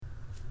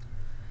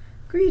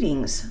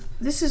Greetings.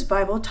 This is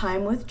Bible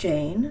Time with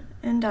Jane,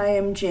 and I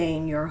am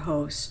Jane, your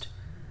host.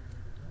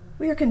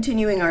 We are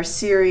continuing our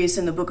series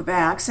in the book of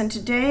Acts, and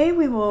today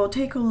we will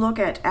take a look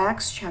at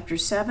Acts chapter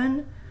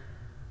 7,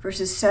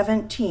 verses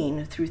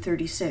 17 through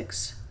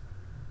 36.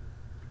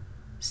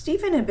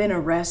 Stephen had been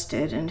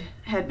arrested and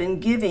had been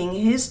giving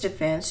his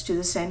defense to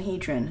the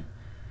Sanhedrin.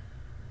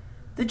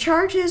 The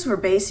charges were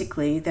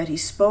basically that he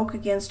spoke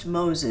against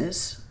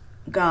Moses,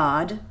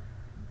 God,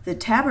 the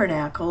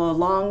tabernacle,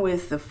 along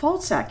with the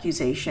false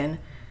accusation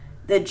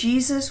that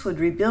Jesus would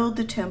rebuild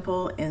the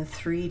temple in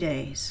 3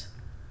 days.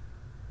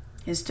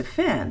 His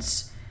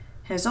defense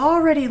has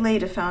already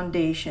laid a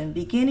foundation,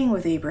 beginning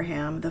with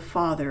Abraham, the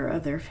father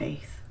of their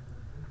faith.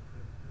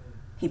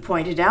 He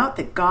pointed out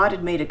that God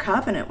had made a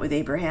covenant with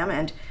Abraham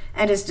and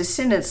his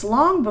descendants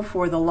long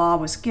before the law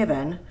was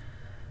given,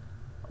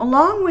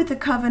 along with the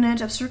covenant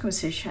of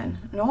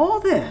circumcision. And all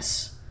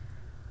this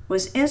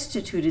was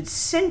instituted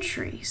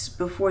centuries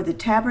before the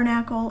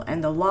tabernacle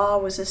and the law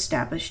was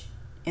established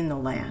in the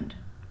land.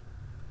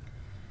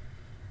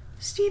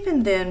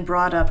 Stephen then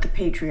brought up the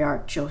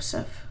patriarch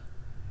Joseph,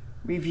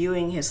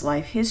 reviewing his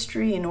life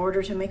history in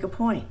order to make a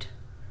point.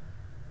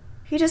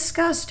 He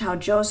discussed how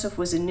Joseph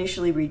was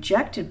initially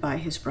rejected by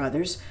his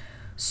brothers,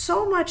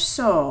 so much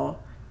so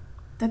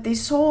that they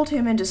sold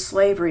him into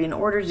slavery in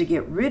order to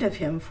get rid of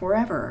him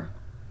forever.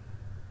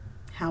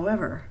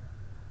 However,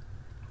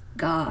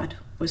 God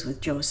was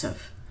with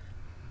Joseph.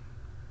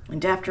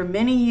 And after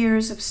many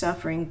years of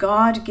suffering,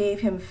 God gave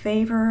him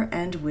favor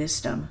and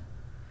wisdom.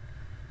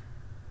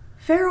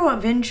 Pharaoh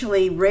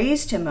eventually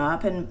raised him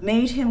up and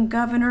made him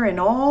governor in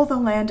all the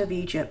land of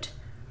Egypt.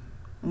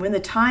 And when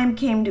the time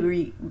came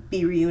to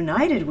be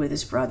reunited with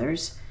his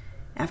brothers,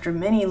 after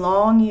many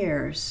long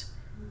years,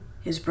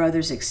 his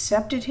brothers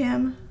accepted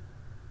him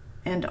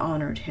and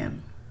honored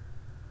him.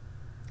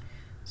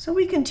 So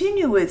we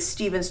continue with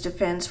Stephen's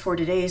defense for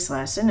today's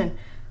lesson, and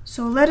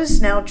so let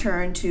us now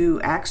turn to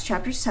Acts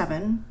chapter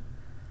 7,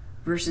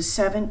 verses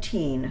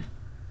 17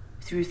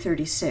 through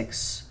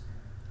 36.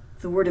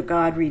 The Word of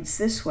God reads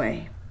this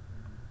way.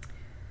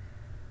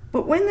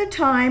 But when the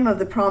time of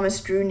the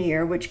promise drew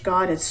near, which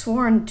God had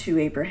sworn to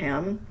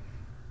Abraham,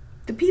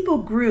 the people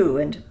grew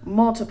and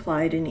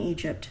multiplied in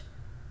Egypt,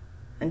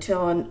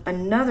 until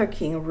another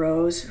king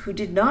arose who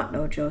did not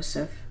know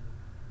Joseph.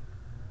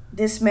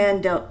 This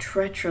man dealt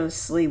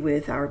treacherously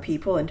with our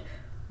people and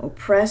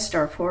oppressed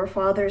our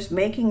forefathers,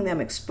 making them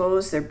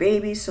expose their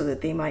babies so that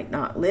they might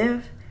not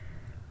live.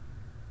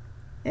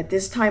 At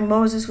this time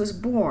Moses was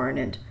born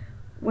and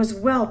was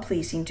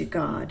well-pleasing to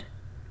God.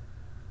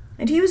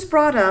 And he was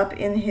brought up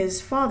in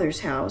his father's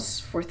house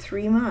for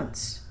 3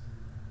 months.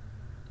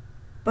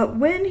 But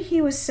when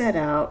he was set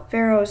out,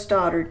 Pharaoh's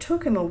daughter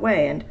took him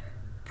away and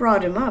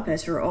brought him up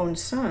as her own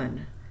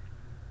son.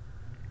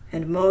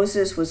 And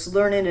Moses was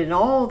learned in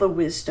all the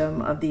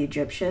wisdom of the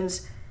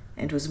Egyptians,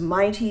 and was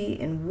mighty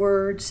in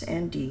words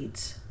and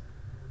deeds.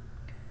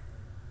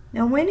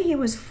 Now when he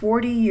was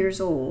 40 years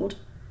old,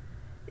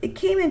 it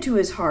came into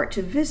his heart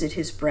to visit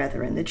his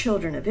brethren, the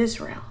children of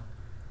Israel.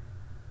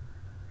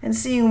 And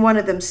seeing one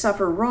of them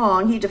suffer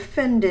wrong, he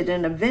defended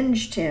and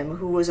avenged him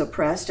who was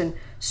oppressed and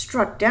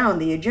struck down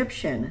the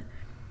Egyptian.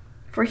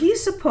 For he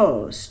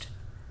supposed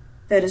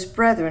that his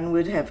brethren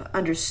would have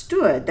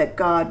understood that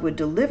God would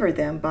deliver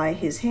them by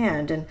his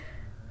hand, and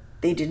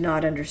they did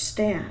not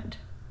understand.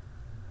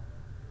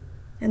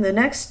 And the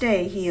next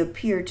day he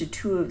appeared to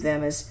 2 of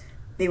them as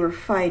they were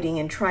fighting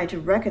and tried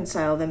to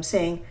reconcile them,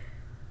 saying,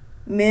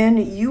 Men,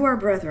 you are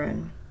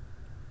brethren.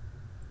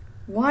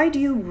 Why do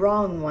you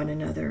wrong one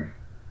another?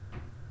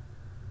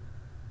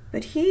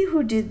 But he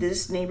who did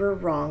this neighbor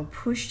wrong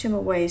pushed him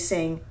away,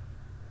 saying,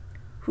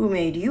 Who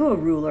made you a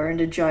ruler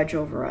and a judge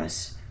over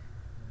us?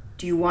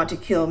 Do you want to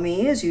kill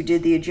me as you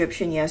did the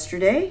Egyptian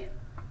yesterday?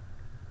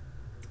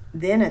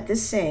 Then at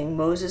this saying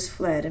Moses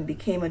fled and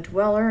became a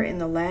dweller in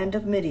the land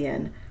of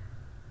Midian,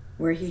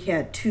 where he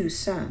had 2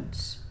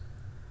 sons.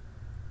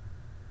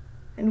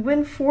 And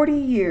when 40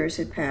 years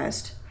had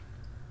passed,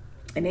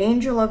 an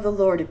angel of the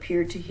Lord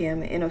appeared to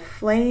him in a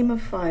flame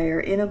of fire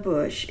in a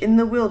bush in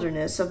the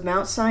wilderness of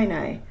Mount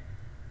Sinai.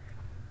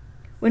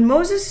 When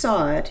Moses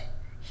saw it,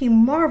 he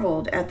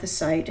marveled at the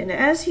sight, and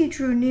as he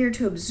drew near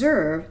to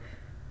observe,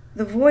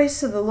 the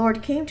voice of the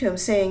Lord came to him,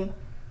 saying,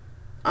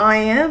 I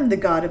am the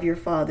God of your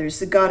fathers,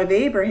 the God of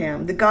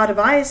Abraham, the God of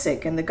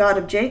Isaac, and the God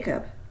of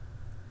Jacob.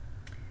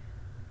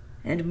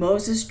 And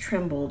Moses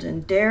trembled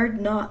and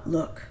dared not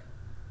look.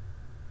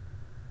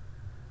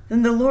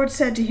 Then the Lord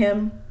said to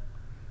him,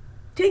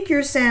 Take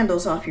your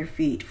sandals off your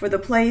feet, for the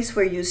place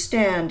where you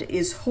stand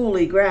is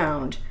holy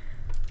ground.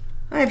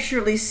 I have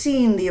surely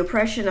seen the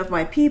oppression of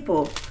my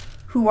people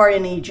who are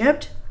in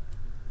Egypt.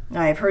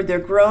 I have heard their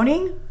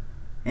groaning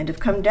and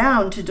have come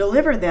down to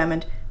deliver them,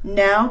 and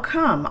now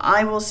come,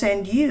 I will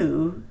send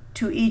you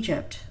to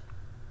Egypt.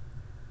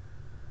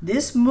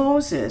 This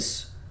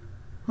Moses,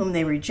 whom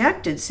they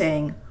rejected,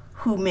 saying,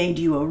 Who made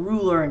you a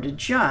ruler and a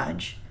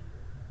judge,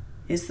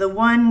 is the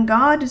one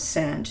God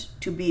sent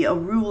to be a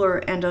ruler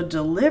and a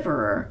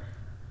deliverer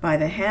by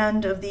the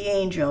hand of the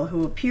angel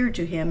who appeared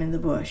to him in the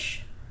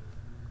bush.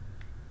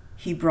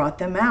 He brought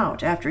them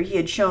out after he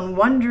had shown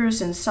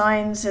wonders and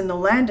signs in the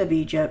land of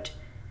Egypt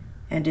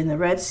and in the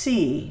Red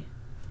Sea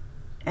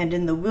and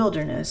in the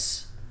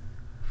wilderness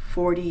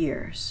 40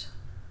 years.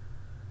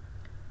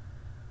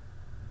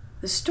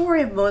 The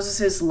story of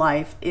Moses'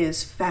 life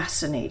is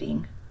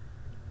fascinating.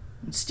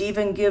 And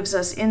Stephen gives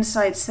us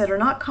insights that are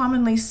not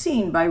commonly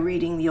seen by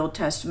reading the Old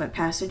Testament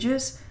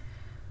passages.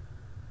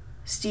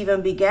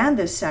 Stephen began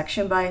this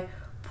section by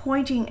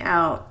pointing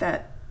out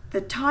that the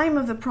time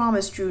of the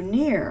promise drew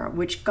near,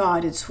 which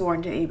God had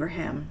sworn to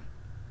Abraham.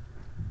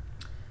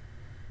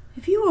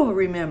 If you will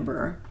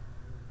remember,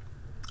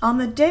 on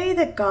the day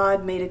that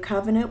God made a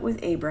covenant with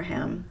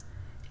Abraham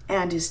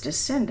and his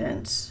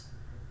descendants,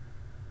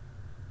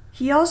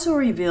 he also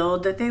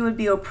revealed that they would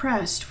be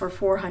oppressed for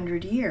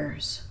 400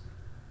 years.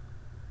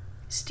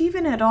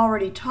 Stephen had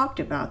already talked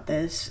about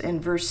this in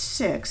verse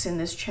 6 in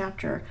this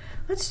chapter.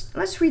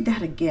 Let's read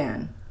that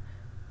again,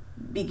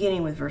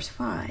 beginning with verse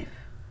 5.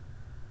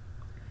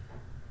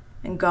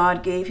 And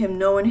God gave him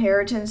no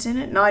inheritance in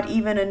it, not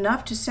even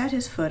enough to set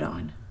his foot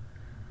on.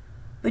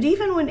 But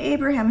even when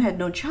Abraham had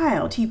no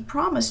child, he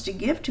promised to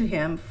give to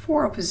him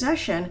for a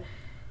possession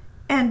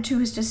and to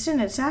his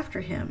descendants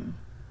after him.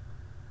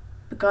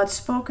 But God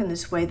spoke in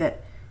this way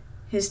that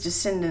his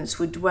descendants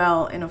would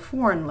dwell in a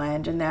foreign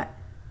land and that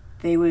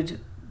they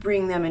would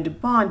bring them into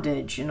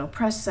bondage and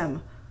oppress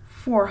them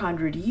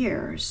 400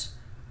 years.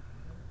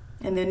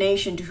 And the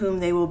nation to whom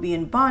they will be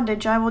in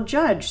bondage I will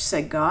judge,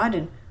 said God,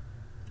 and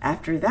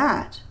after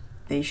that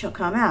they shall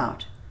come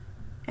out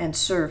and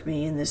serve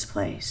me in this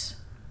place.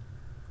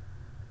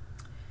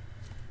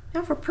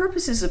 Now, for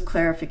purposes of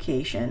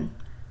clarification,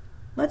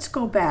 let's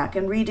go back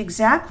and read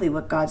exactly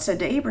what God said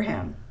to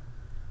Abraham.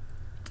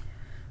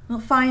 We'll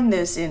find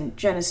this in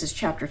Genesis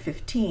chapter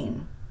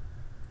 15.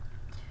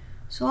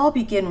 So I'll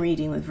begin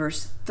reading with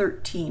verse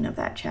 13 of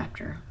that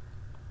chapter.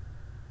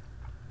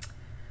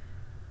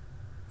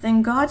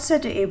 Then God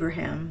said to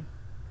Abraham,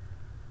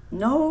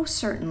 know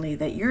certainly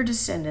that your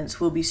descendants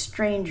will be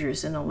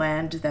strangers in a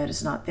land that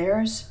is not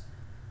theirs,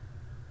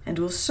 and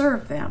will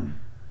serve them,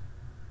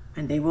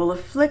 and they will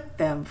afflict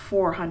them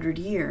 400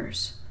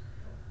 years.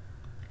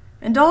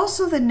 And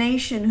also the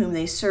nation whom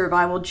they serve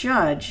I will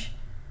judge.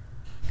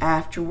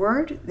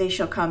 Afterward they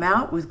shall come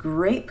out with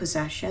great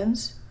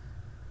possessions.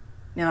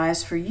 Now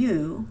as for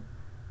you,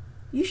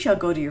 you shall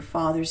go to your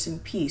fathers in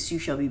peace. You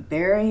shall be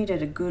buried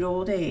at a good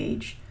old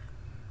age.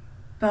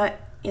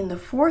 But in the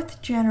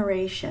 4th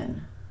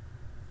generation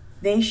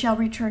they shall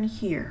return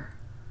here,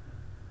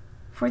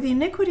 for the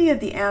iniquity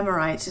of the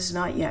Amorites is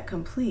not yet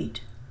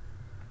complete.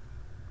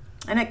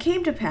 And it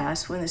came to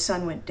pass, when the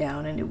sun went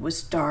down and it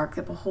was dark,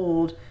 that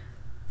behold,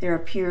 there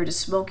appeared a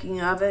smoking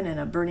oven and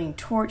a burning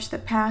torch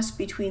that passed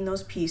between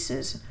those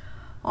pieces.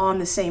 On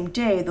the same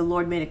day the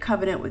Lord made a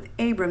covenant with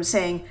Abram,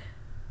 saying,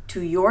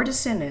 to your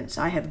descendants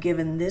I have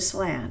given this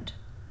land,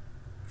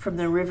 from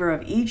the river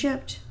of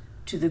Egypt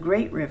to the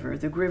great river,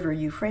 the river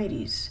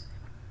Euphrates.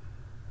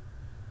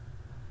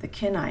 The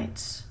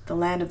Kenites, the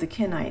land of the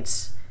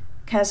Kenites,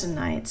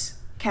 Kazanites,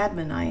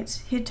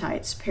 Cadmonites,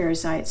 Hittites,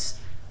 Perizzites,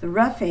 the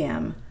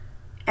Rephaim,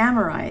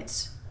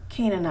 Amorites,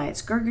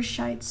 Canaanites,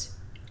 Girgashites,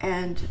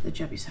 and the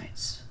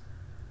Jebusites.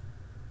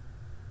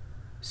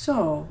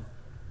 So,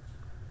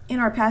 in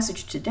our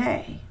passage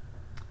today,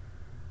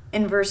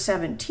 in verse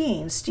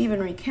 17,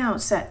 Stephen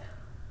recounts that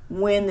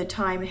when the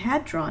time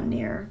had drawn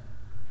near,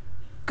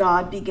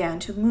 God began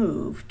to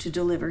move to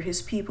deliver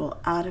his people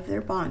out of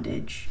their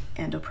bondage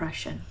and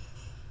oppression.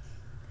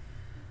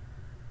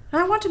 Now,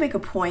 I want to make a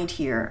point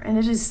here, and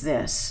it is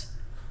this.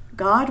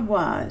 God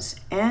was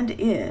and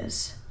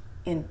is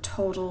in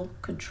total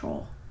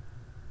control.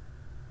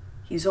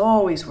 He's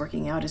always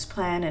working out his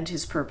plan and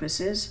his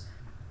purposes,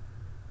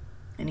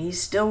 and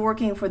he's still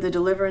working for the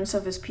deliverance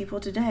of his people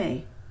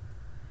today.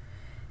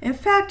 In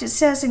fact, it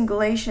says in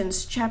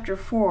Galatians chapter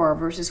 4,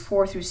 verses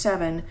 4 through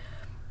 7,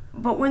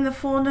 but when the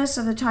fullness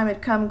of the time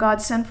had come,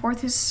 God sent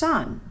forth his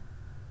Son,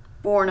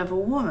 born of a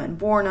woman,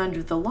 born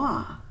under the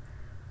law,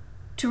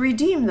 to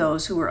redeem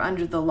those who were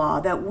under the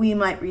law, that we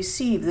might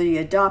receive the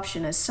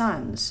adoption as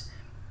sons.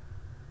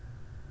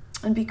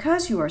 And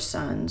because you are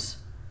sons,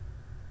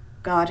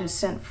 God has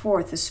sent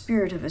forth the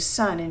Spirit of his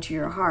Son into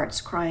your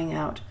hearts, crying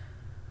out,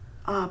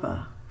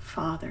 Abba,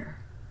 Father.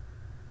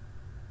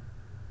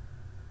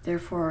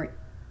 Therefore,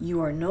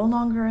 you are no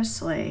longer a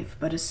slave,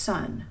 but a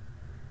son.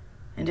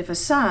 And if a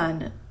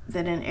son,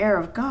 then an heir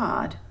of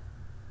God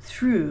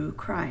through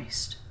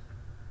Christ.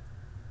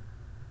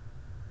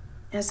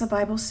 As the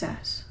Bible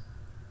says,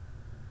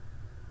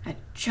 at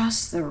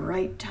just the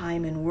right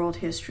time in world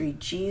history,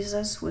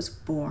 Jesus was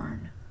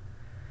born.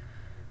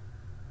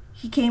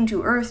 He came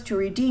to earth to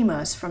redeem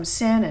us from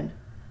sin,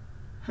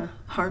 and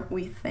aren't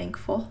we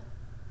thankful?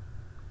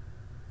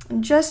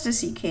 And just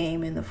as he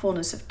came in the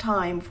fullness of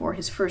time for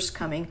his first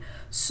coming,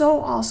 so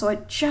also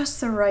at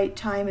just the right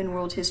time in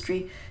world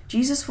history,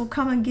 Jesus will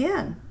come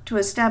again to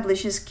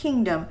establish his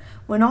kingdom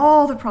when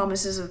all the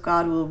promises of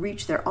God will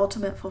reach their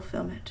ultimate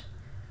fulfillment.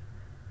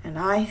 And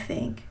I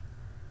think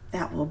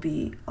that will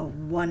be a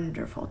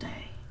wonderful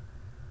day.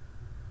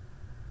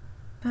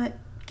 But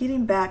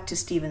getting back to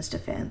Stephen's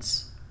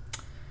defense,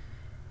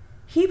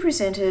 he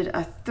presented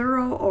a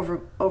thorough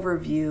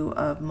overview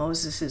of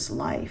Moses'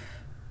 life,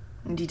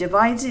 and he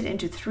divides it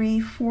into 3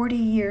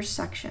 40-year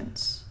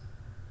sections.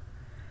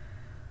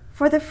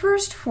 For the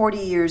first 40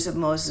 years of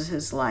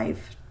Moses'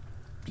 life,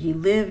 he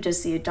lived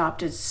as the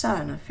adopted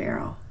son of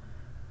Pharaoh.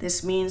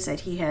 This means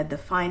that he had the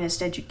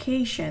finest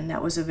education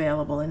that was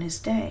available in his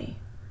day.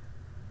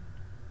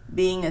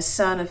 Being a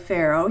son of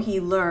Pharaoh, he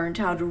learned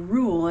how to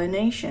rule a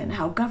nation,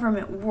 how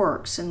government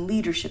works, and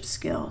leadership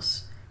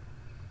skills.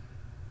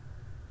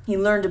 He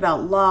learned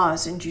about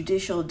laws and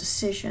judicial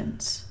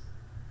decisions.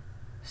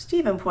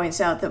 Stephen points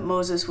out that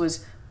Moses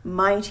was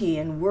mighty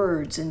in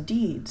words and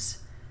deeds.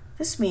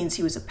 This means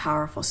he was a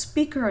powerful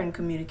speaker and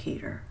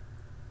communicator.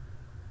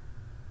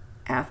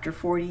 After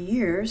 40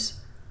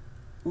 years,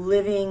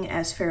 living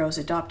as Pharaoh's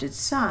adopted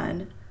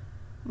son,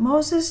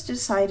 Moses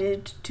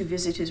decided to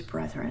visit his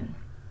brethren.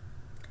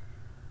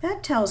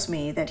 That tells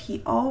me that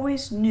he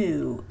always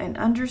knew and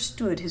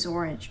understood his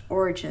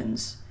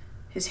origins,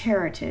 his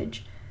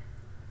heritage,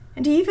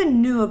 and he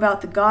even knew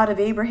about the God of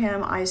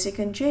Abraham, Isaac,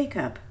 and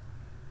Jacob,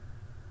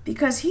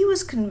 because he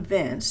was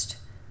convinced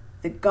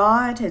that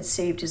God had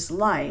saved his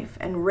life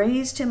and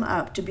raised him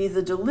up to be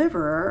the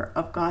deliverer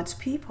of God's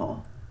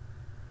people.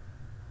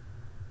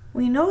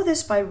 We know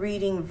this by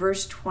reading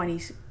verse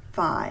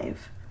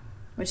 25,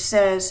 which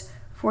says,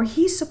 "For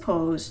he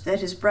supposed that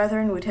his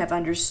brethren would have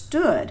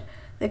understood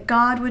that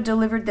God would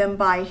deliver them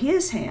by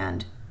his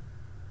hand,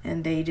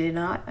 and they did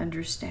not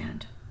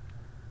understand."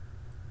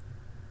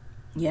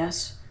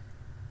 Yes,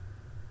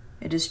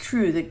 it is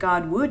true that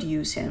God would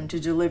use him to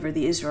deliver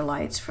the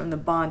Israelites from the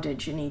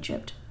bondage in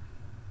Egypt.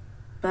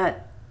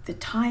 But the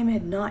time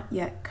had not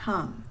yet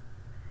come.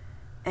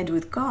 And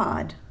with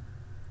God,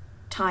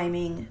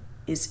 timing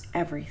is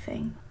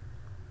everything.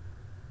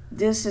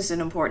 This is an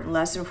important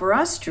lesson for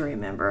us to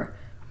remember.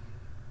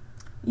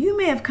 You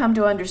may have come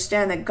to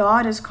understand that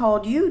God has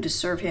called you to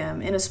serve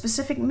him in a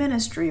specific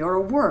ministry or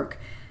a work,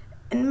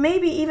 and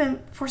maybe even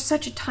for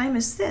such a time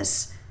as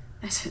this,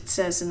 as it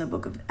says in the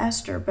book of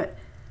Esther, but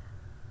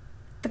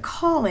the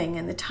calling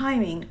and the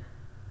timing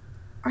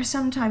are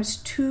sometimes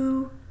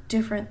two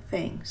different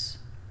things.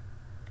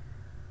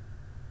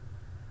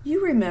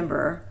 You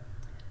remember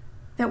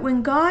that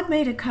when God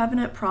made a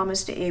covenant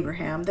promise to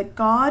Abraham, that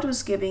God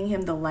was giving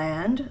him the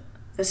land,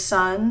 the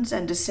sons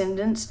and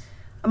descendants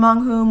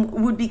among whom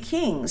would be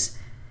kings,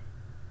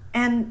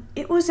 and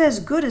it was as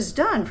good as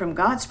done from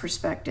God's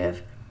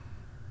perspective.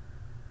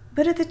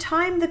 But at the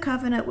time the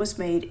covenant was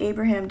made,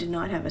 Abraham did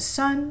not have a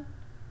son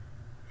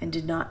and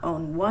did not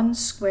own 1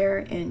 square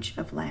inch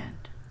of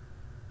land.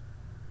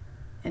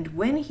 And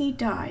when he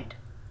died,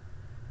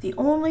 the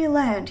only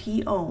land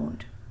he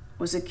owned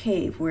was a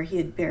cave where he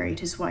had buried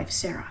his wife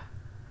Sarah.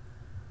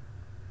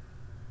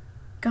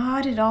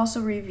 God had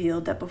also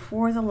revealed that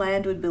before the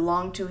land would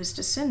belong to his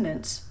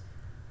descendants,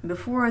 and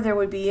before there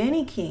would be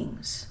any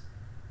kings,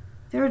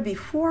 there would be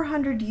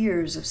 400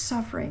 years of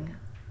suffering,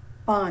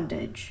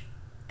 bondage,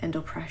 and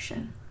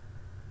oppression.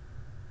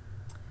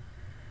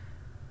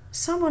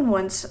 Someone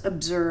once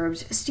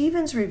observed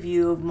Stephen's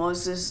review of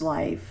Moses'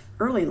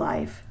 early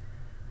life,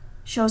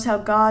 shows how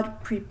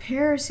God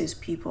prepares his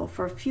people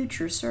for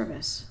future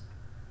service.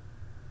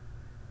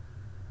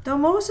 Though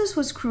Moses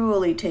was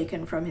cruelly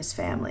taken from his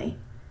family,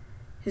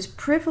 his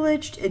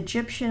privileged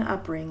Egyptian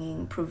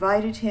upbringing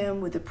provided him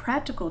with the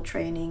practical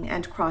training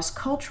and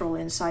cross-cultural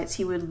insights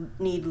he would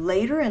need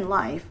later in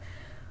life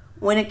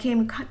when it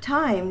came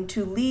time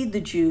to lead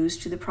the Jews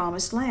to the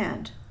promised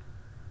land.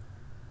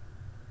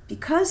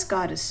 Because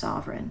God is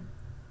sovereign,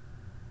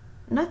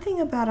 nothing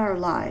about our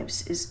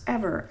lives is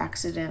ever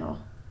accidental.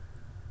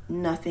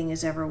 Nothing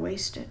is ever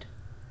wasted.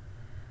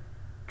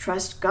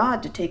 Trust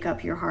God to take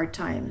up your hard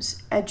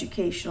times,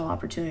 educational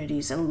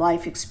opportunities, and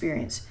life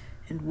experience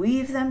and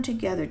weave them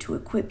together to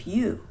equip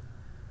you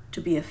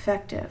to be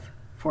effective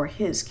for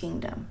his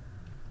kingdom.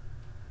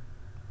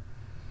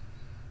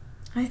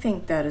 I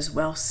think that is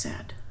well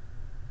said.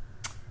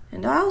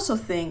 And I also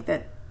think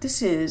that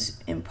this is,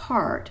 in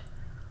part,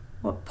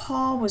 what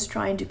Paul was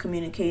trying to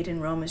communicate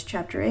in Romans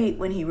chapter 8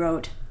 when he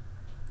wrote,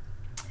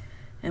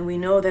 "And we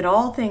know that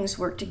all things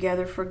work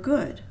together for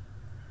good,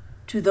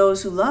 to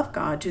those who love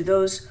God, to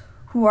those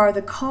who are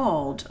the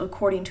called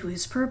according to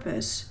his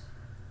purpose.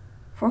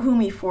 For whom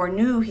he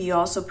foreknew, he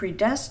also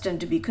predestined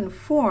to be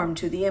conformed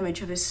to the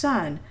image of his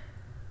Son,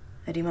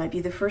 that he might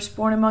be the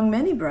firstborn among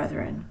many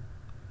brethren.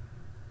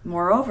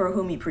 Moreover,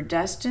 whom he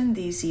predestined,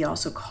 these he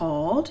also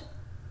called.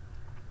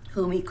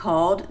 Whom he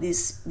called,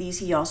 these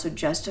he also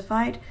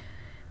justified.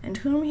 And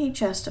whom he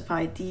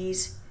justified,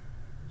 these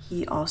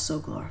he also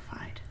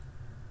glorified."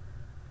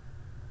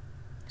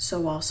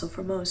 So also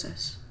for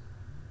Moses.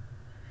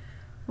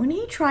 When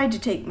he tried to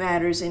take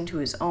matters into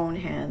his own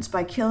hands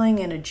by killing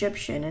an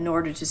Egyptian in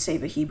order to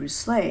save a Hebrew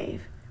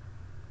slave,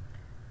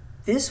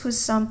 this was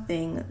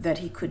something that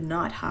he could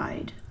not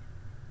hide,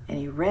 and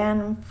he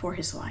ran for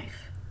his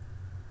life.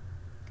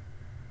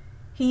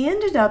 He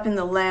ended up in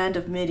the land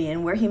of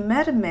Midian, where he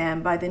met a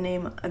man by the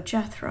name of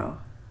Jethro.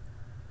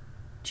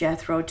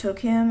 Jethro took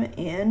him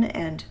in,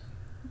 and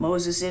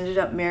Moses ended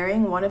up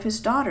marrying one of his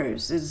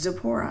daughters,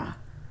 Zipporah.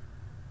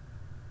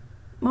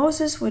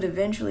 Moses would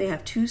eventually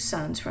have 2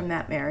 sons from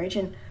that marriage,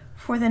 and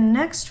for the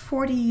next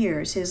 40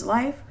 years his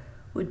life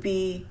would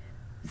be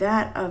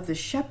that of the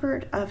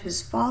shepherd of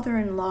his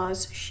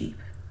father-in-law's sheep.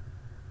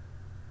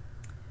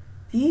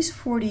 These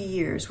 40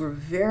 years were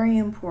very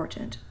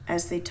important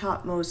as they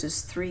taught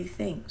Moses 3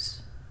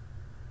 things.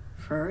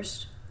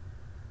 First,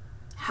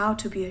 how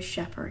to be a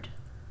shepherd.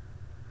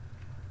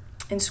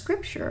 In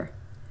Scripture,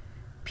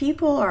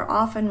 people are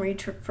often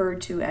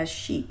referred to as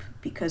sheep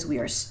because we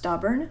are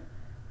stubborn,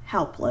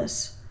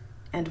 helpless,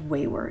 and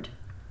wayward.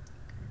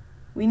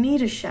 We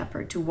need a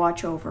shepherd to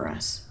watch over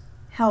us,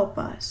 help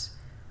us,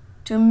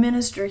 to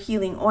minister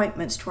healing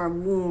ointments to our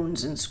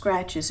wounds and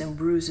scratches and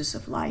bruises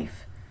of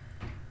life.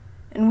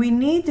 And we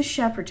need the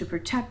shepherd to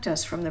protect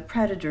us from the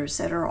predators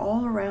that are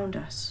all around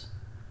us.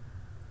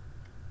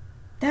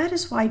 That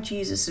is why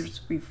Jesus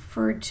is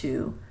referred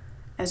to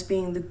as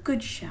being the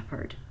good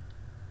shepherd,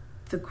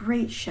 the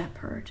great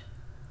shepherd,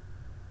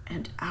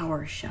 and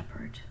our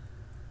shepherd.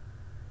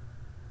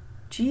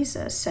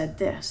 Jesus said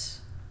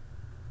this,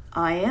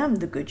 "I am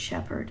the good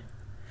shepherd.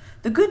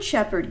 The good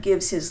shepherd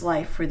gives his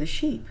life for the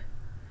sheep.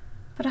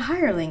 But a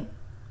hireling,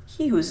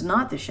 he who is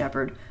not the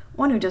shepherd,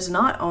 one who does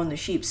not own the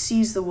sheep,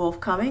 sees the wolf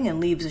coming and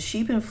leaves the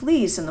sheep and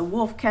flees, and the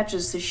wolf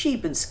catches the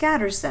sheep and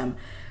scatters them.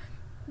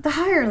 The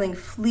hireling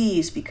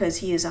flees because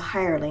he is a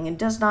hireling and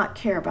does not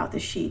care about the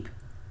sheep.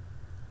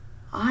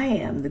 I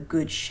am the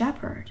good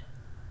shepherd.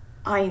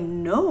 I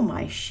know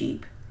my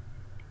sheep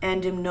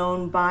and am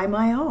known by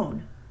my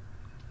own.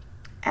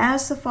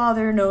 As the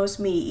Father knows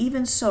me,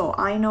 even so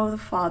I know the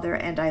Father,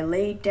 and I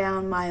lay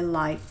down my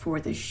life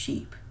for the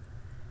sheep.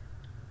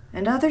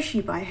 And other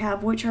sheep I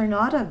have which are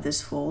not of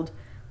this fold,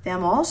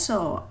 them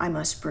also I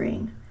must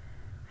bring,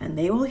 and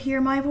they will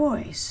hear my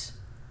voice,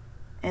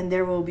 and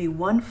there will be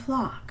one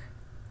flock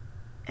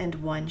and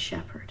one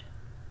shepherd."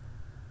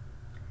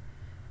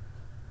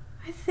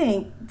 I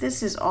think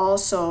this is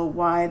also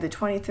why the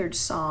 23rd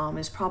Psalm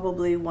is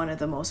probably one of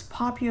the most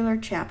popular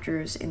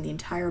chapters in the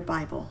entire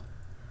Bible.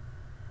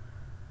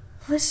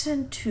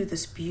 Listen to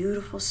this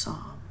beautiful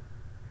psalm.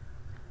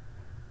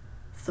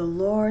 "The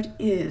Lord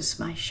is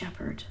my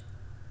shepherd.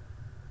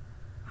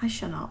 I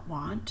shall not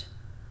want.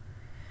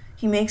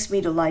 He makes me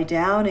to lie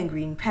down in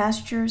green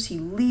pastures. He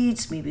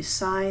leads me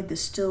beside the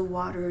still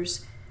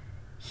waters.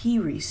 He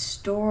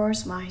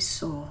restores my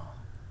soul.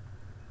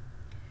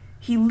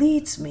 He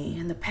leads me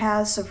in the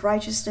paths of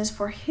righteousness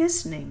for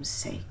his name's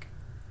sake.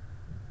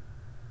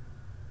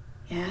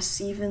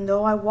 Yes, even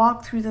though I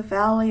walk through the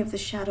valley of the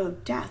shadow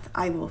of death,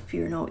 I will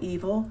fear no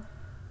evil,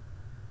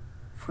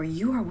 for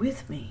you are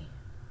with me.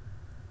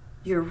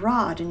 Your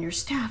rod and your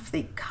staff,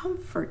 they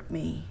comfort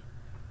me.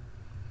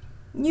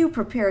 You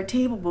prepare a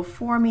table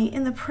before me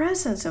in the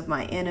presence of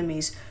my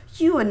enemies.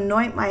 You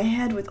anoint my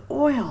head with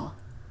oil.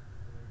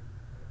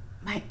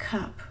 My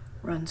cup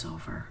runs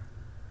over.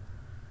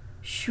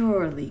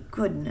 Surely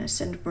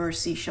goodness and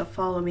mercy shall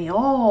follow me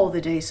all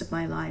the days of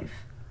my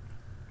life,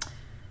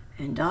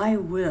 and I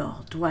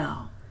will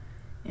dwell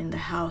in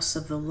the house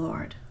of the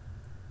Lord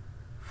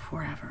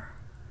forever."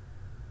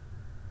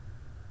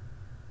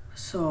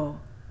 So,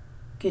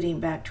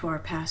 getting back to our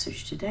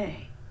passage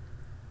today,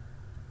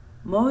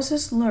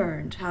 Moses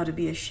learned how to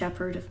be a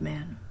shepherd of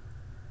men.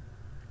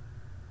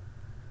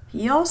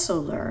 He also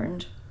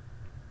learned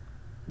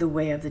the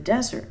way of the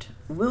desert,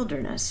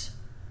 wilderness.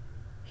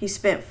 He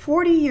spent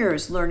 40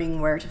 years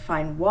learning where to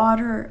find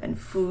water and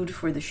food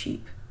for the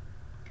sheep.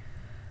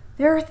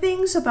 There are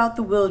things about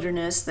the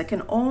wilderness that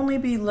can only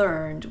be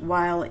learned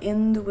while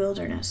in the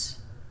wilderness.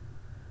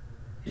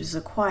 It is a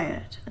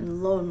quiet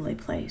and lonely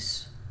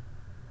place.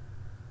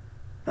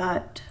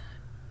 But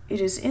it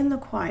is in the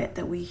quiet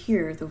that we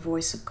hear the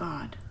voice of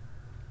God.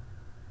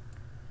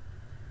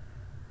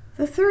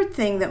 The third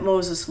thing that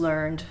Moses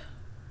learned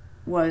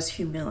was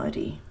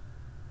humility.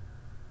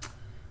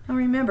 Now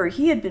remember,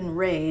 he had been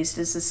raised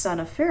as the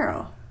son of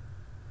Pharaoh.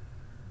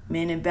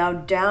 Men had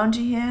bowed down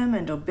to him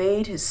and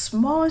obeyed his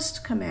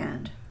smallest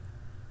command.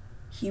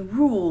 He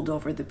ruled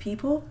over the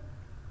people.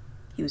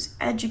 He was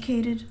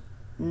educated,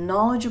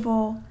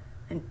 knowledgeable,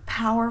 and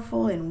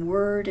powerful in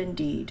word and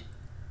deed.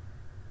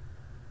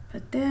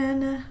 But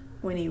then,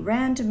 when he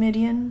ran to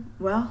Midian,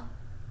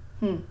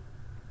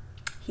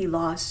 he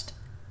lost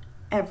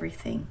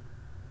everything.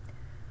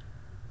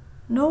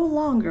 No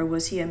longer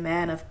was he a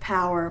man of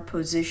power,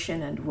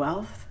 position, and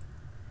wealth.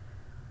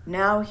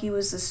 Now he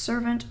was the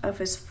servant of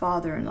his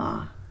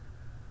father-in-law,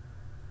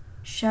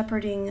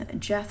 shepherding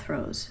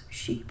Jethro's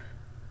sheep.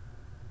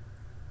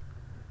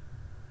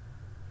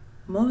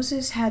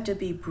 Moses had to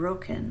be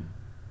broken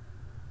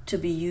to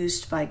be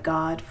used by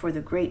God for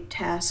the great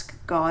task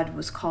God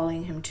was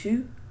calling him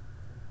to.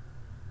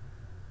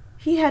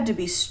 He had to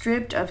be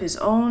stripped of his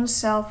own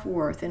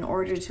self-worth in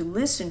order to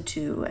listen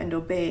to and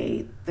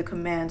obey the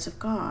commands of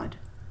God.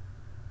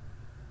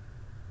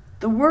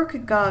 The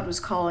work God was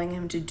calling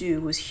him to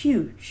do was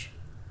huge,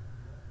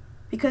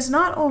 because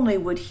not only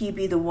would he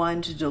be the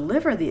one to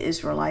deliver the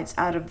Israelites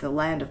out of the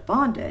land of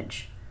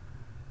bondage,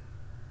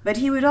 but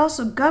he would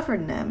also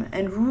govern them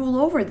and rule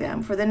over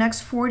them for the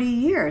next 40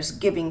 years,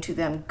 giving to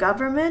them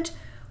government,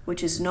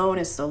 which is known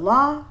as the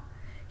law.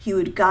 He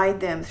would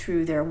guide them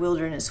through their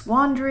wilderness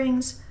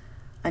wanderings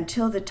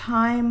until the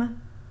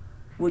time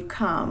would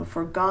come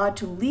for God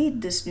to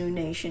lead this new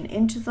nation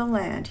into the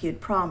land he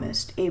had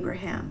promised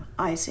Abraham,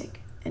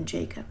 Isaac, and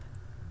Jacob.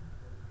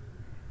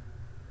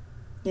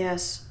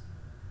 Yes,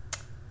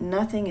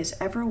 nothing is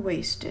ever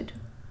wasted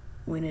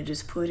when it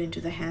is put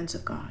into the hands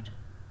of God.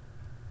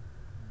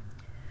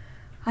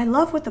 I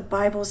love what the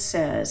Bible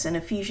says in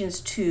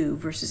Ephesians 2,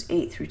 verses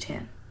 8 through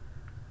 10,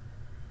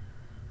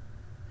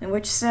 in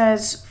which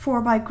says,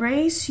 "For by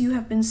grace you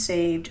have been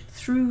saved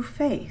through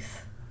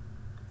faith,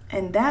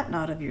 and that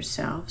not of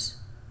yourselves.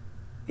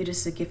 It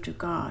is the gift of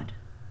God,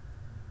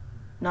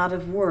 not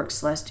of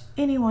works, lest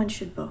anyone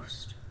should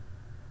boast.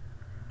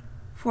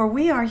 For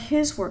we are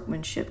his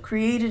workmanship,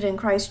 created in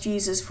Christ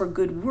Jesus for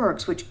good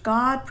works, which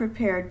God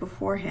prepared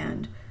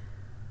beforehand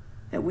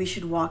that we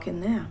should walk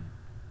in them."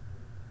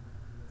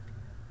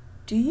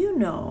 Do you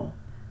know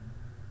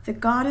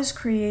that God has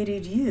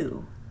created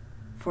you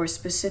for a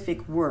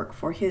specific work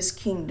for his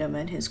kingdom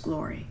and his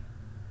glory?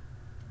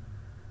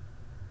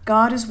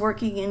 God is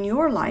working in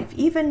your life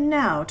even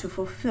now to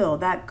fulfill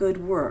that good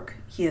work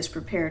he has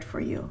prepared for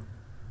you.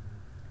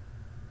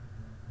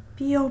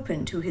 Be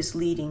open to his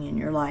leading in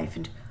your life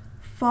and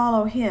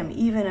follow him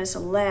even as a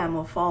lamb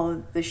will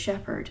follow the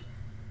shepherd.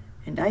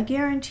 And I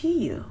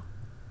guarantee you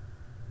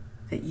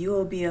that you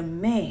will be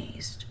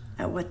amazed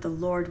at what the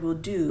Lord will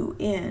do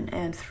in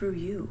and through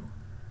you.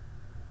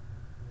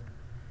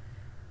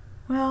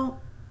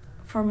 Well,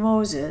 for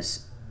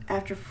Moses,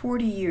 after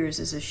 40 years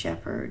as a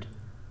shepherd,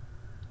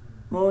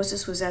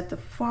 Moses was at the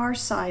far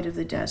side of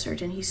the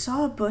desert and he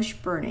saw a bush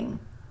burning,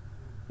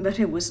 but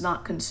it was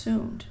not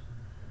consumed.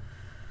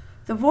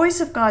 The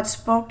voice of God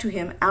spoke to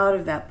him out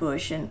of that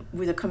bush and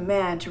with a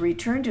command to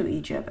return to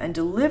Egypt and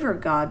deliver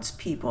God's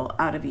people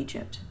out of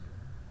Egypt.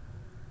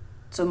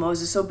 So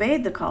Moses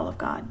obeyed the call of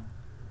God.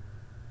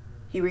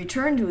 He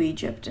returned to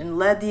Egypt and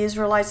led the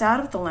Israelites out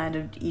of the land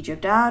of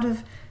Egypt, out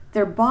of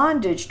their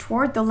bondage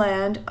toward the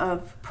land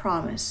of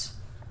promise.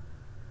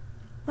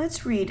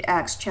 Let's read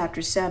Acts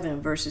chapter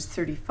 7, verses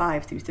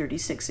 35 through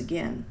 36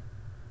 again.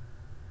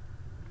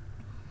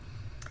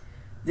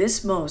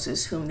 "This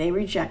Moses, whom they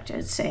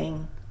rejected,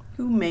 saying,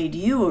 'Who made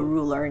you a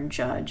ruler and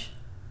judge?'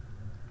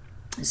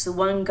 is the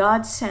one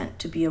God sent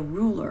to be a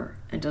ruler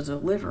and a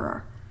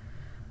deliverer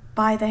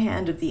by the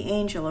hand of the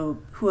angel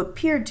who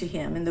appeared to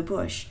him in the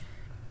bush.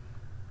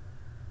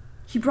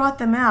 He brought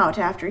them out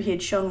after he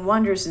had shown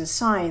wonders and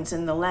signs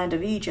in the land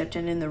of Egypt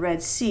and in the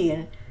Red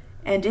Sea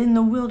and in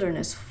the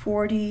wilderness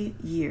 40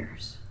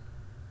 years.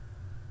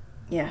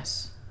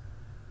 Yes,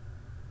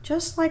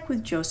 just like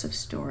with Joseph's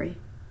story,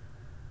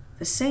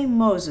 the same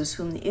Moses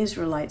whom the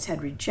Israelites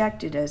had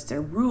rejected as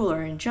their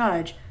ruler and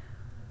judge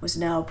was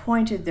now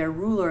appointed their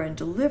ruler and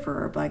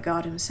deliverer by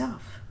God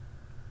himself.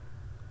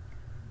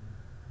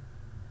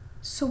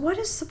 So what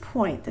is the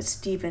point that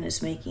Stephen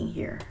is making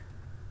here?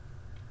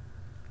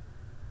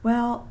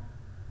 Well,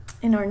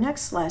 in our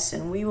next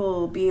lesson, we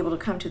will be able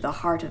to come to the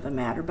heart of the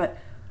matter, but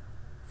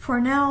for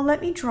now,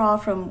 let me draw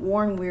from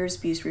Warren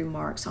Wiersbe's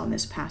remarks on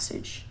this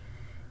passage.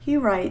 He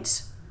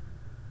writes,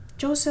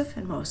 "Joseph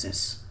and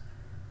Moses,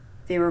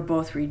 they were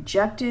both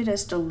rejected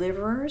as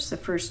deliverers the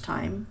first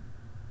time,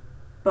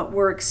 but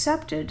were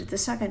accepted the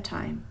second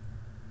time.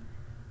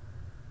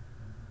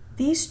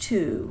 These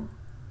two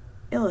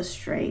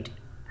illustrate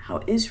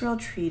how Israel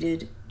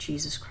treated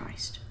Jesus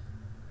Christ.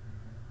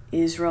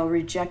 Israel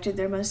rejected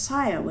their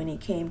Messiah when he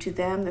came to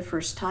them the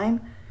first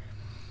time,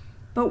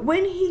 but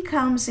when he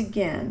comes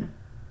again,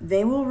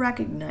 they will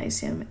recognize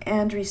him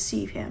and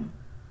receive him.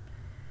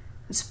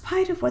 In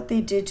spite of what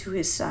they did to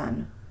his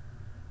son,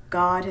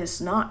 God has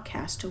not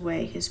cast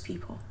away his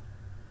people."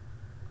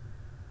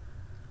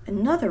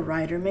 Another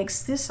writer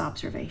makes this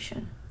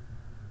observation.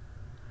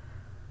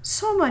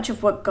 So much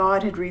of what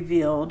God had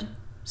revealed,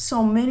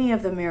 so many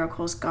of the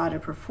miracles God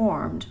had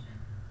performed,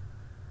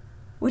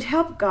 would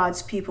help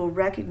God's people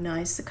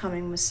recognize the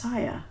coming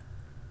Messiah.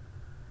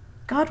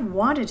 God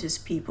wanted his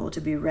people to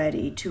be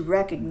ready to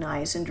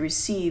recognize and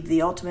receive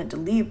the ultimate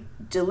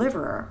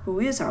deliverer,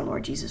 who is our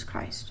Lord Jesus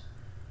Christ.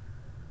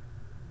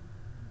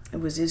 It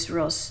was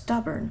Israel's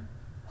stubborn,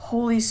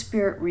 Holy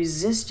Spirit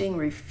resisting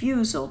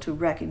refusal to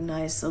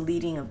recognize the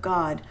leading of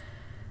God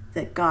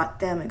that got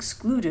them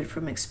excluded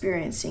from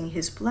experiencing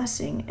his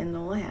blessing in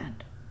the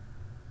land.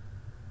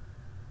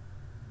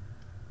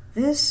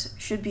 This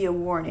should be a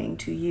warning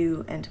to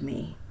you and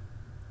me.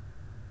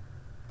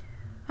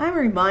 I'm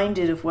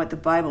reminded of what the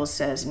Bible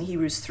says in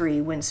Hebrews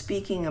 3 when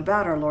speaking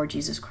about our Lord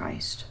Jesus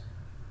Christ.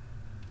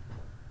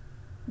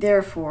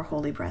 "Therefore,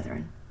 holy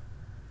brethren,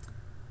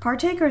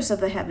 partakers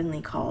of the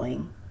heavenly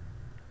calling,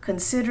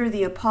 consider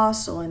the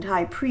apostle and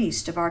high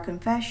priest of our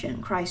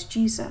confession, Christ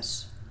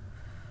Jesus,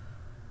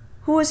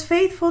 who was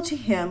faithful to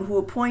him who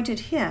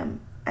appointed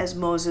him, as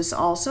Moses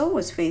also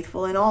was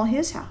faithful in all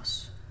his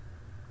house.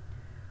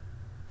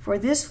 For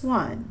this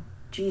one,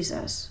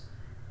 Jesus,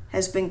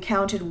 has been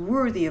counted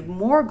worthy of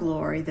more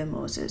glory than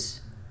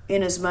Moses,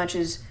 inasmuch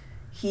as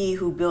he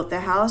who built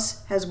the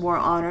house has more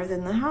honor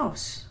than the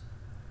house.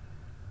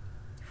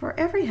 For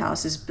every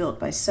house is built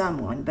by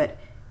someone, but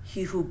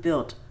he who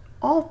built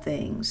all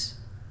things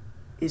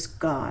is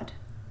God.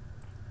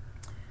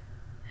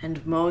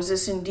 And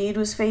Moses indeed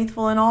was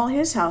faithful in all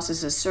his house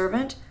as a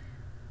servant,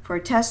 for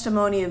a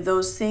testimony of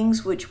those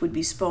things which would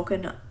be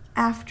spoken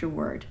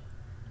afterward.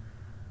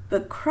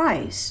 But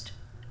Christ,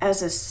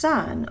 as a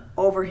son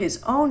over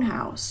his own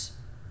house,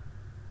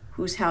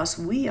 whose house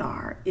we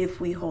are, if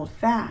we hold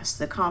fast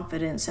the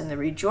confidence and the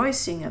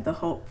rejoicing of the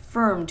hope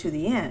firm to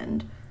the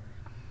end.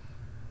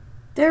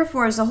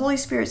 Therefore, as the Holy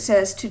Spirit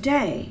says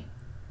today,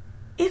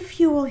 if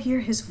you will hear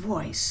his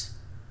voice,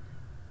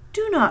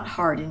 do not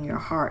harden your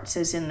hearts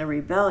as in the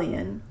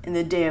rebellion, in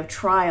the day of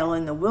trial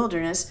in the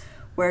wilderness,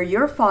 where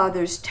your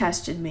fathers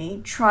tested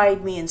me,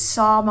 tried me, and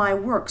saw my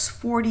works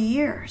 40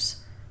 years.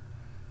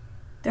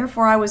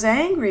 Therefore I was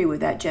angry with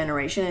that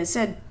generation and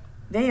said,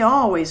 they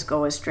always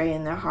go astray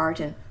in their heart,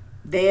 and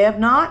they have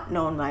not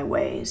known my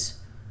ways.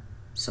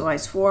 So I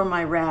swore in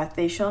my wrath,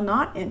 they shall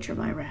not enter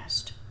my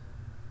rest.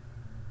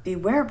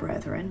 Beware,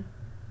 brethren,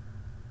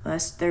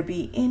 lest there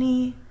be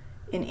in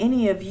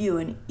any of you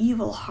an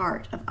evil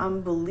heart of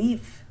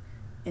unbelief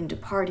in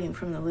departing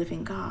from the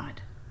living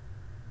God.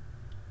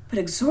 But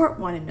exhort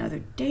one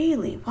another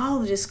daily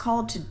while it is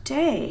called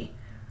today,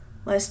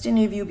 lest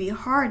any of you be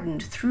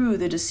hardened through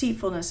the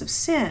deceitfulness of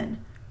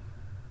sin.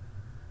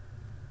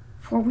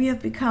 For we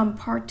have become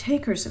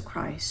partakers of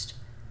Christ,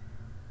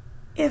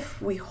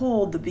 if we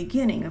hold the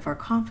beginning of our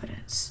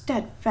confidence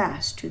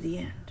steadfast to the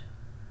end.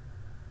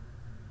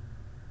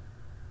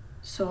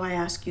 So I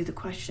ask you the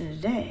question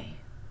today,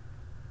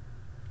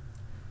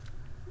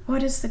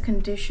 what is the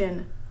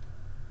condition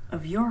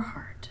of your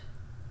heart?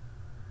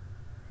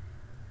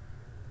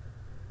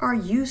 Are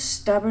you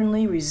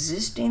stubbornly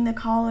resisting the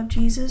call of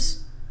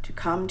Jesus to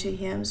come to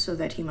him so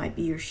that he might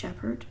be your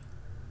shepherd?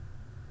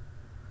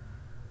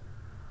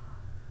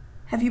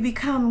 Have you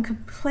become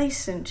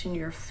complacent in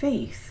your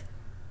faith,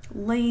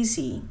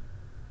 lazy,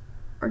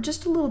 or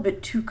just a little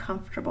bit too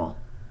comfortable,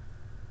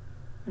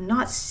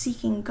 not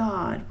seeking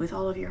God with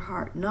all of your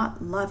heart,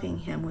 not loving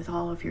him with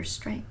all of your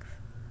strength?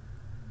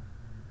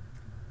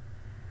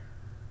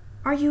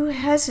 Are you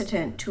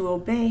hesitant to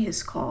obey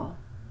his call,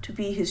 to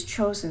be his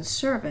chosen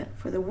servant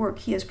for the work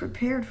he has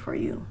prepared for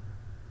you?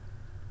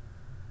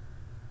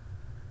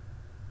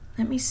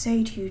 Let me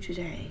say to you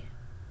today,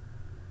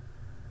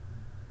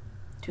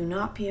 do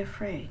not be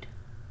afraid.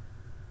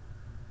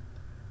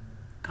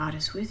 God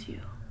is with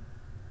you.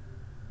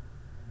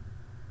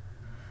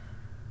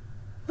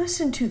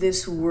 Listen to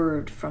this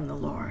word from the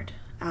Lord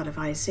out of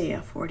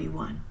Isaiah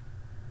 41.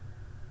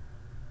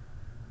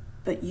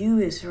 But you,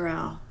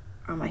 Israel,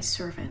 are my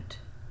servant,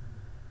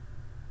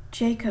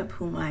 Jacob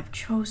whom I have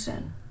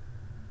chosen,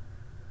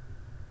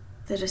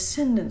 the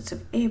descendants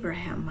of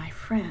Abraham my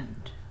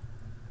friend.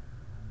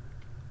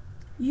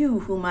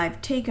 You whom I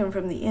have taken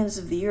from the ends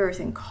of the earth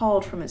and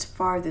called from its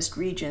farthest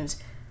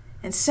regions,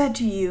 and said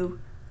to you,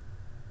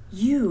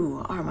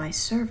 you are my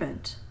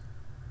servant.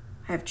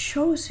 I have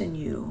chosen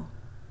you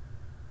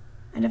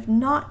and have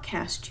not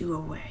cast you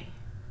away.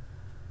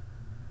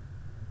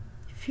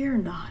 Fear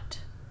not,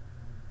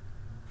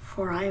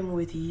 for I am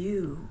with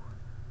you.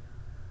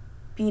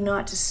 Be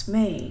not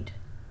dismayed,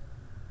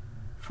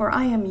 for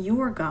I am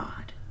your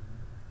God.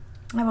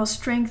 I will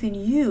strengthen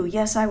you.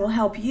 Yes, I will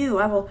help you.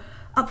 I will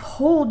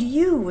uphold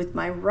you with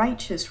my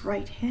righteous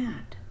right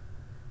hand.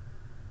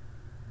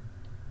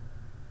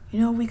 You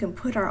know, we can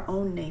put our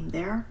own name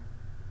there.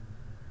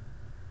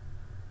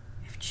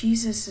 If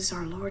Jesus is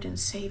our Lord and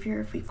Savior,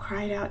 if we've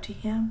cried out to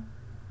him,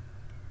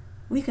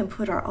 we can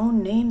put our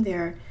own name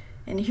there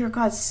and hear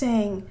God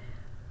saying,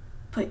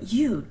 but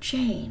you,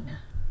 Jane,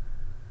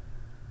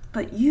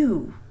 but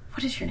you,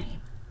 what is your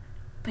name?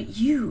 But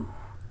you,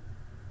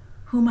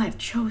 whom I've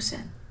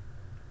chosen,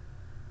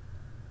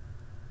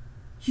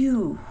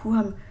 you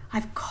whom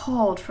I've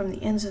called from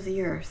the ends of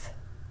the earth,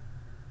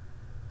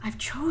 I've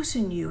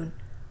chosen you and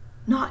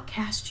not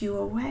cast you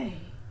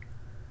away.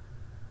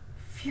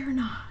 Fear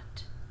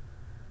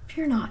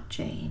not,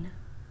 Jane,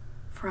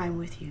 for I'm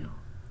with you.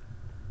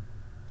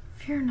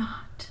 Fear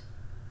not,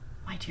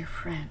 my dear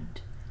friend,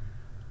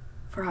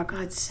 for our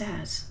God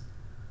says,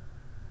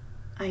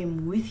 I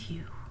am with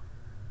you.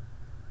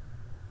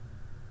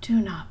 Do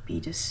not be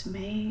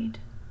dismayed,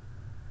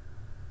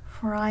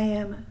 for I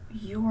am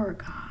your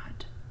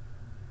God.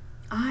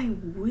 I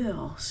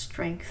will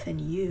strengthen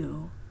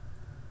you.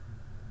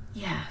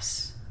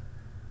 Yes,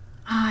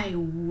 I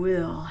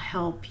will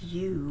help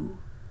you.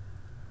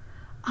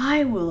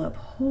 I will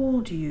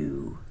uphold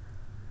you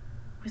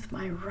with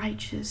my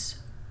righteous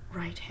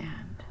right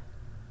hand.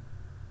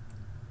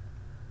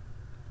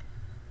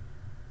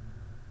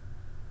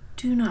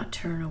 Do not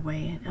turn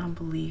away in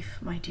unbelief,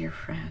 my dear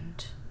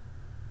friend.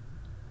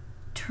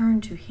 Turn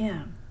to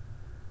him.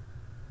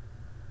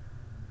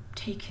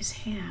 Take his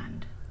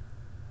hand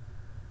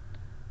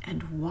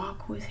and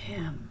walk with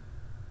him.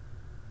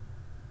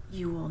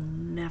 you will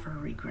never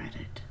regret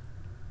it.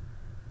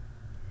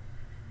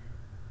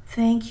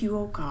 Thank you,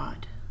 O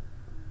God,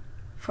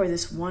 for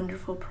this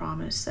wonderful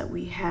promise that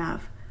we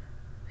have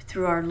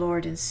through our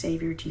Lord and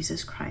Savior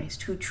Jesus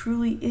Christ, who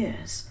truly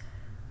is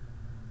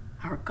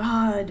our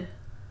God,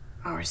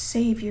 our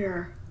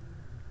Savior,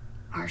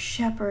 our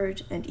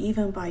shepherd, and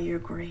even by your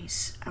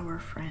grace, our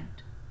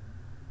friend.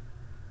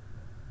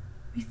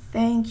 We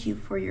thank you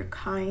for your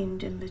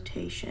kind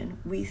invitation.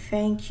 We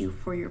thank you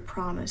for your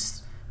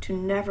promise to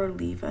never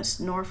leave us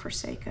nor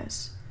forsake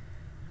us.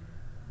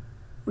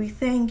 We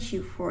thank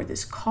you for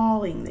this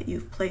calling that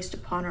you've placed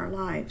upon our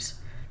lives.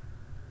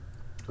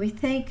 We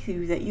thank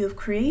you that you have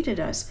created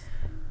us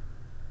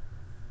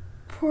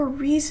for a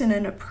reason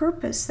and a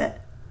purpose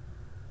that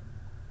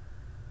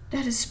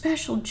is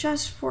special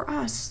just for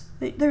us.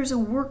 That there's a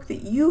work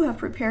that you have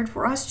prepared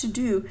for us to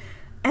do,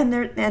 and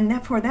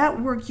that for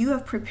that work you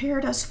have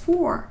prepared us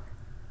for.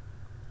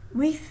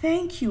 We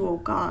thank you, O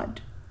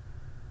God,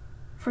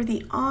 for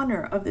the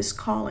honor of this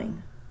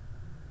calling.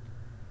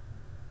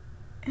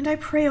 And I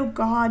pray, O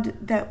God,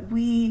 that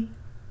we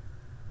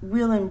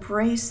will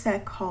embrace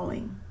that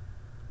calling,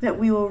 that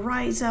we will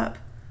rise up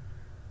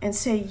and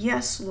say,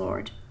 yes,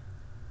 Lord,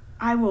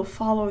 I will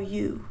follow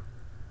you.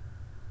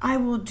 I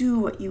will do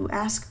what you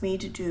ask me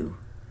to do.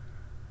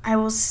 I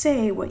will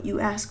say what you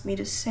ask me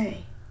to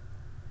say.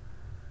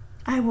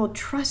 I will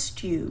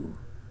trust you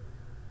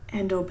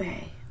and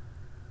obey.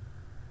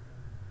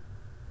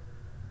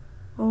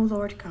 O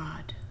Lord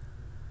God,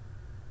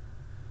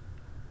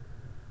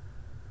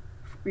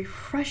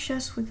 refresh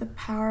us with the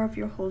power of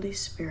your Holy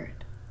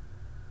Spirit,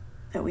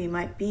 that we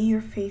might be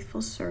your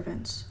faithful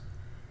servants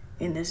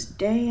in this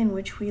day in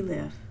which we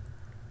live,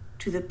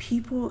 to the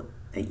people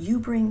that you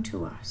bring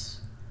to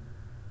us.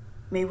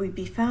 May we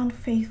be found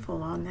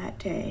faithful on that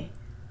day,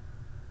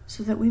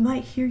 so that we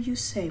might hear you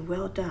say,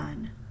 well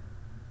done,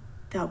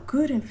 thou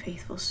good and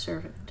faithful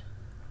servant.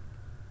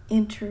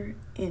 Enter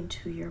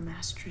into your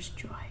master's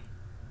joy.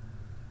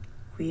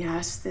 We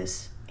ask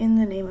this in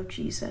the name of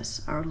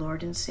Jesus, our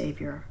Lord and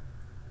Savior.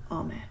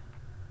 Amen.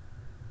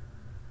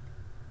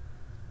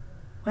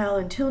 Well,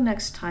 until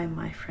next time,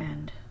 my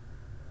friend,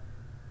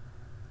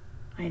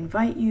 I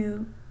invite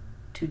you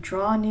to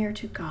draw near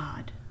to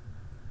God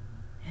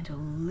and to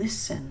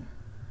listen.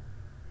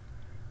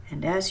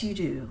 And as you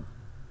do,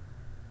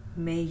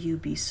 may you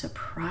be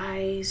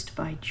surprised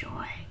by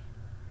joy.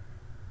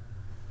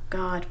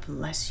 God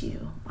bless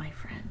you, my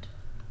friend.